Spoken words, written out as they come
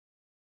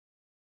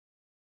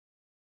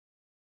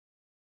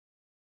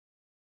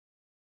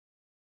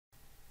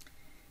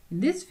In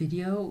this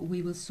video,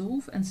 we will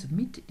solve and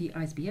submit the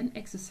ISBN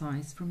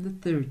exercise from the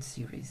third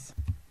series.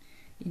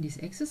 In this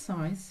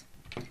exercise,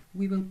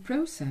 we will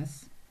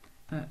process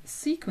a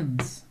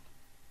sequence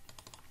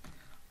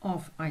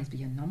of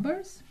ISBN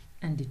numbers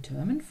and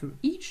determine for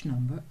each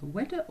number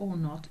whether or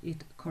not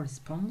it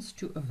corresponds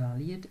to a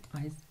valid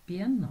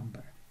ISBN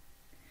number.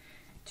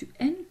 To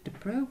end the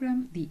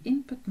program, the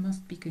input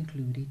must be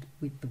concluded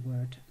with the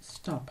word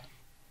stop.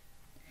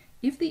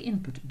 If the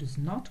input does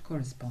not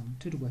correspond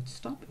to the word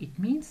stop, it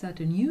means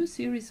that a new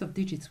series of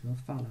digits will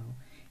follow.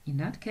 In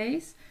that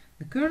case,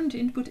 the current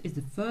input is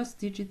the first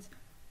digit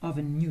of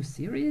a new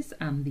series,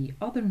 and the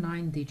other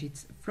 9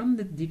 digits from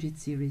the digit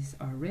series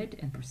are read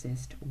and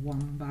processed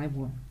one by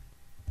one.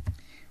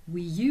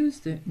 We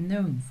use the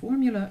known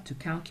formula to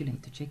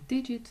calculate the checked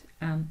digit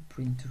and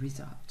print the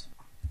result.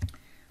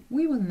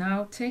 We will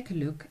now take a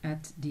look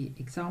at the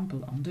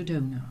example on the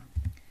donor.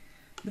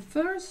 The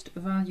first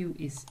value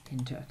is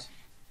entered.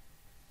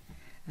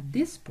 At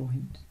this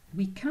point,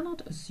 we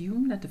cannot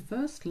assume that the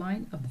first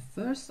line of the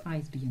first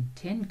ISBN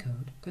 10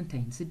 code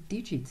contains a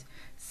digit,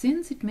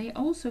 since it may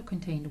also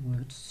contain the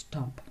word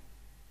stop.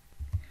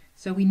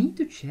 So we need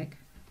to check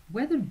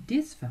whether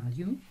this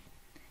value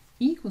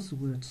equals the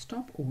word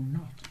stop or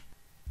not.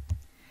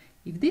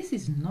 If this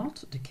is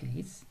not the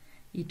case,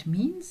 it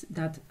means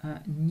that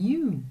a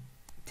new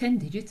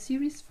 10-digit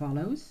series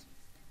follows,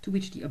 to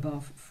which the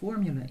above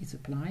formula is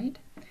applied,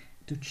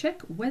 to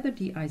check whether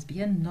the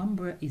ISBN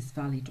number is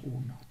valid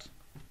or not.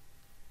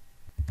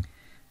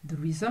 The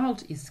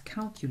result is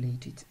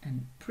calculated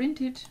and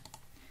printed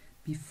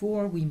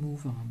before we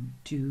move on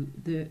to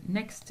the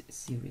next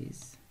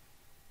series.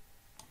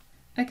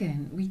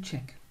 Again, we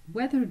check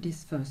whether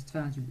this first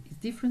value is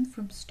different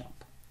from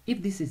stop.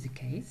 If this is the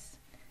case,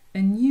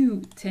 a new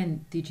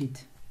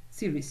 10-digit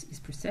series is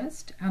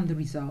processed and the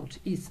result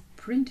is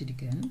printed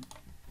again.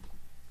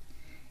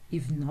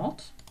 If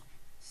not,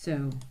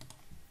 so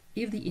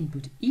if the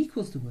input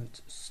equals the word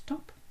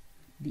stop,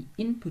 the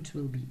input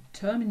will be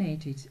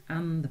terminated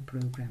and the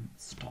program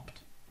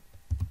stopped.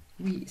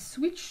 We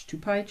switch to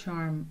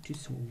PyCharm to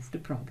solve the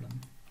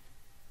problem.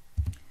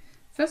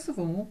 First of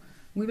all,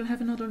 we will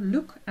have another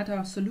look at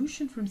our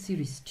solution from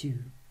series 2.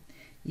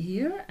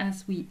 Here,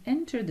 as we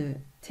enter the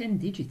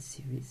 10-digit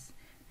series,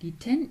 the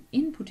 10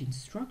 input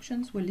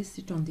instructions were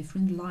listed on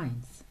different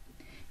lines.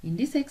 In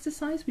this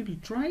exercise, we will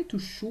try to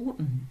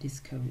shorten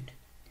this code.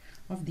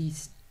 Of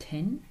these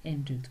 10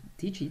 entered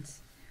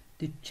digits,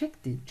 the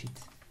checked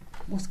digit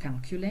was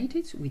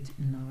calculated with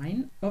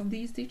 9 of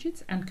these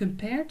digits and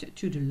compared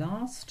to the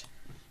last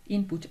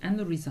input, and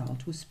the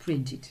result was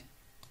printed.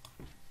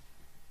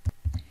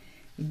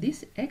 In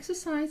this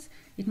exercise,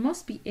 it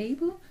must be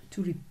able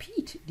to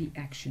repeat the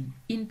action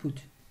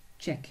input,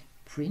 check,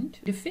 print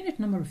a definite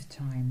number of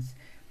times.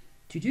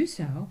 To do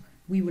so,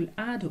 we will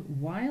add a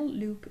while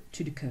loop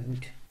to the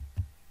code.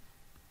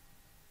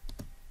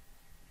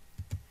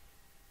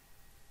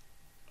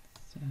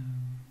 So,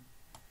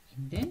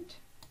 indent.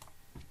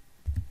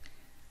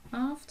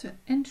 After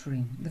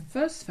entering the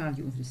first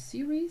value of the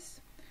series,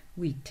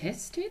 we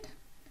test it,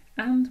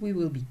 and we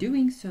will be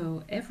doing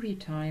so every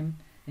time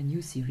a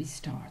new series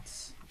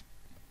starts.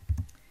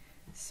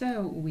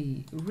 So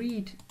we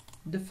read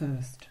the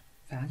first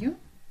value.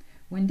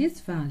 When this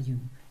value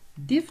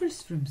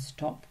differs from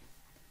stop,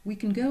 we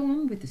can go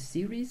on with the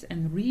series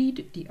and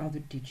read the other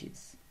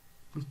digits.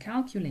 We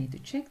calculate the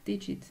checked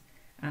digit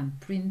and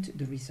print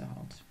the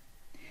result.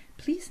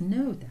 Please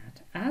note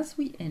that as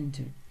we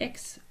enter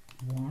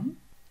x1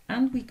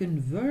 and we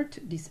convert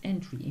this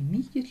entry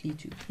immediately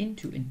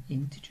into an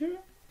integer,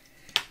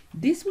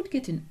 this would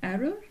get an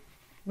error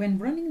when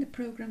running the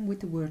program with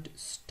the word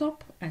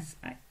stop as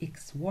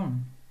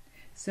x1.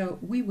 So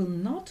we will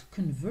not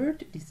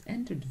convert this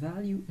entered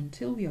value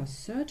until we are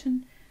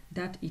certain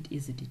that it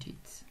is a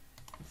digit.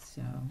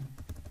 So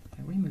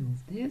I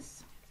remove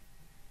this.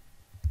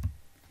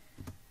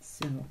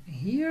 So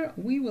here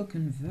we will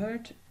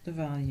convert the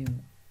value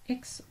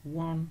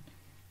x1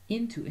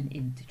 into an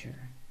integer.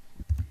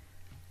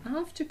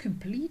 After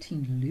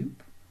completing the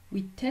loop,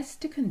 we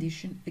test the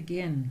condition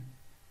again.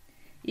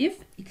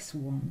 If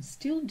x1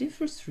 still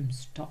differs from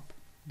stop,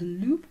 the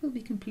loop will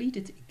be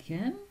completed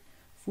again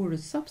for a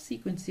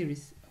subsequent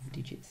series of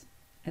digits.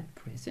 At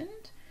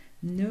present,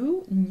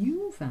 no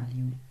new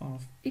value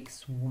of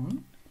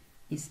x1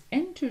 is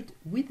entered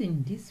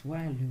within this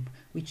while loop,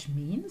 which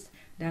means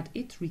that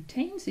it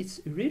retains its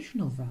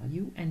original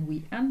value and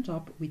we end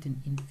up with an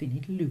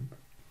infinite loop.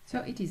 So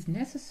it is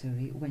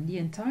necessary, when the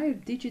entire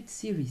digit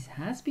series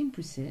has been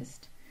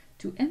processed,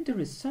 to enter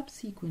a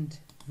subsequent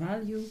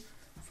value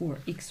for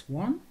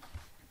x1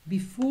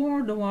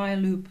 before the while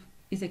loop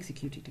is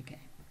executed again.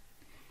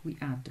 We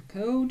add the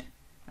code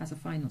as a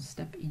final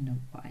step in the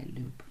while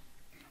loop.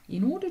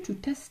 In order to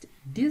test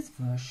this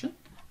version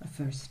a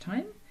first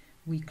time,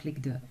 we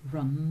click the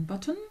Run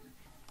button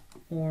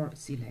or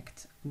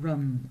select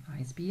Run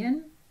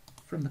ISBN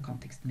from the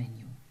context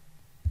menu.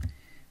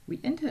 We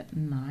enter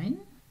 9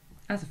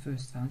 as a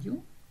first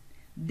value.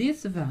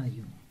 This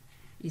value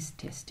is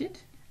tested,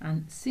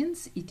 and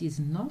since it is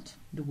not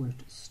the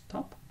word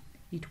stop,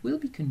 it will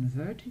be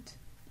converted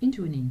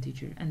into an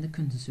integer, and the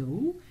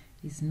console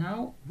is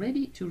now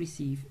ready to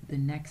receive the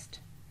next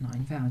 9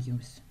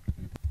 values.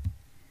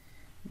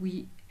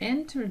 We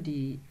enter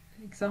the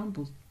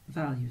example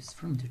values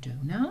from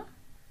Dodona.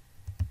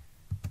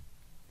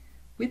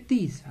 With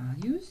these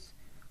values,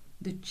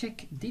 the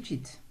check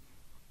digit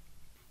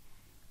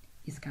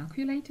is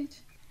calculated,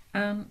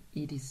 and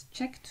it is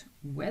checked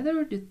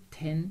whether the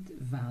 10th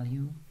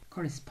value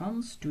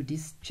corresponds to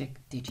this check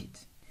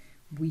digit.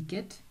 We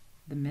get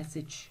the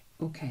message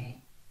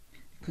OK.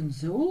 The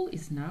console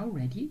is now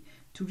ready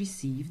to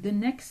receive the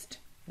next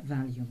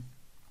value.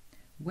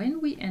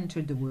 When we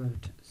enter the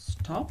word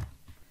stop,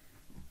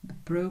 the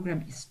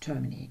program is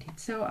terminated,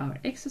 so our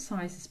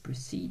exercise is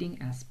proceeding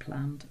as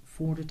planned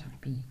for the time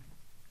being.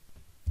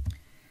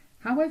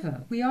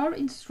 However, we are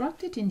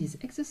instructed in this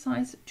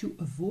exercise to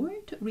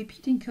avoid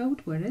repeating code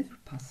wherever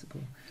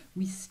possible.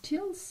 We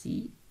still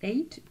see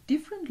 8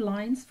 different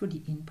lines for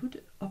the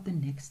input of the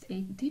next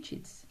 8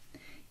 digits.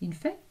 In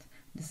fact,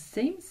 the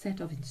same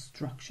set of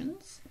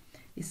instructions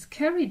is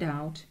carried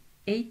out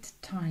 8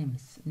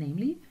 times,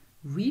 namely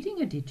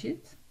reading a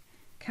digit,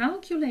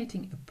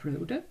 calculating a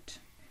product,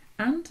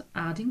 and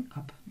adding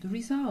up the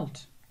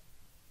result.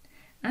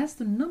 As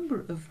the number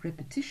of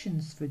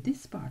repetitions for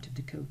this part of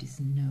the code is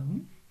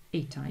known,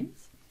 8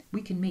 times,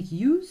 we can make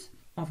use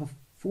of a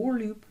for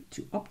loop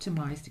to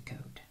optimize the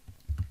code.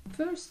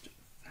 First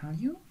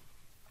value,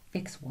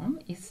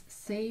 x1, is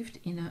saved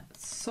in a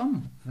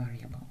sum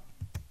variable,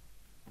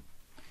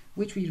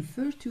 which we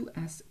refer to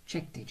as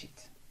check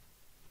digit.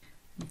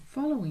 The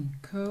following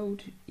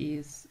code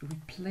is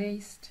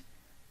replaced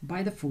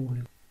by the for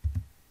loop.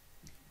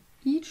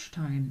 Each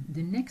time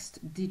the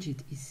next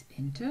digit is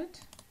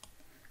entered,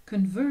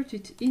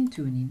 converted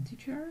into an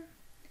integer,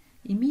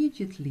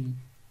 immediately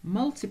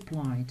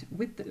multiplied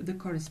with the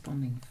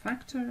corresponding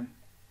factor,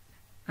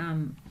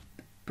 and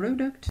the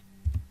product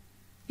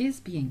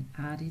is being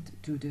added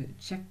to the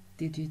check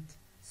digit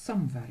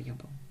sum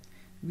variable.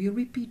 We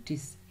repeat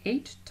this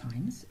 8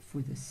 times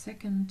for the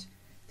 2nd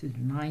to the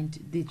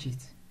 9th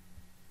digit.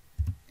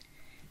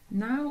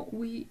 Now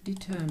we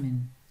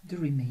determine the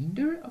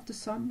remainder of the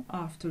sum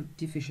after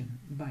division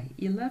by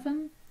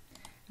 11,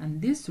 and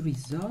this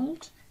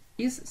result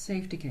is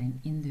saved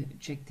again in the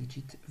check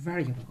digit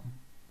variable.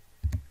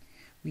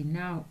 We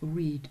now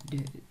read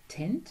the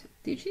 10th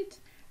digit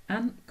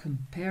and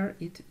compare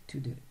it to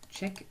the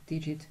check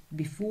digit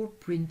before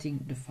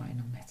printing the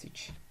final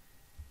message.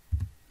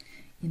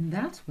 In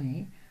that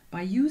way,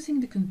 by using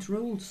the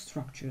control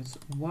structures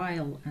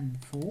while and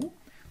for,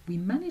 we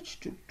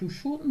managed to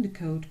shorten the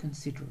code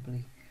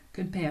considerably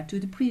compared to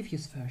the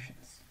previous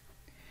versions.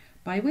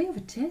 By way of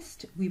a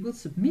test, we will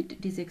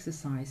submit this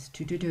exercise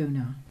to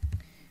Dodona.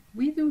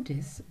 We do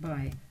this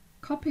by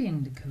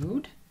copying the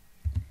code,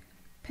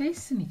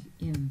 pasting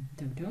it in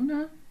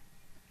Dodona,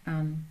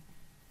 and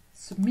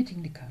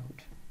submitting the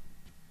code.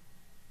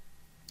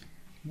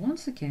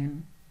 Once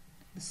again,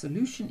 the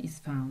solution is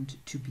found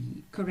to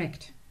be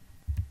correct.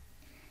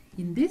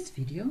 In this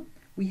video,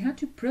 we had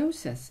to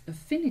process a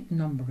finite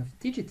number of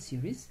digit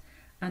series,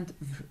 and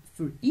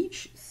for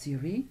each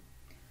series,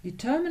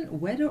 determine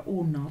whether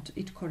or not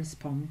it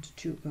corresponds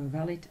to a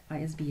valid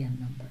ISBN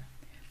number.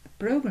 The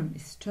program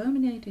is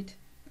terminated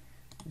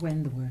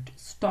when the word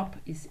stop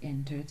is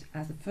entered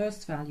as the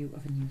first value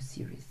of a new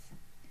series.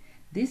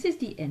 This is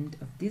the end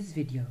of this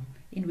video,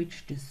 in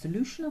which the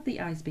solution of the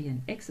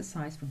ISBN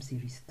exercise from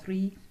series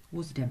 3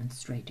 was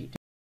demonstrated.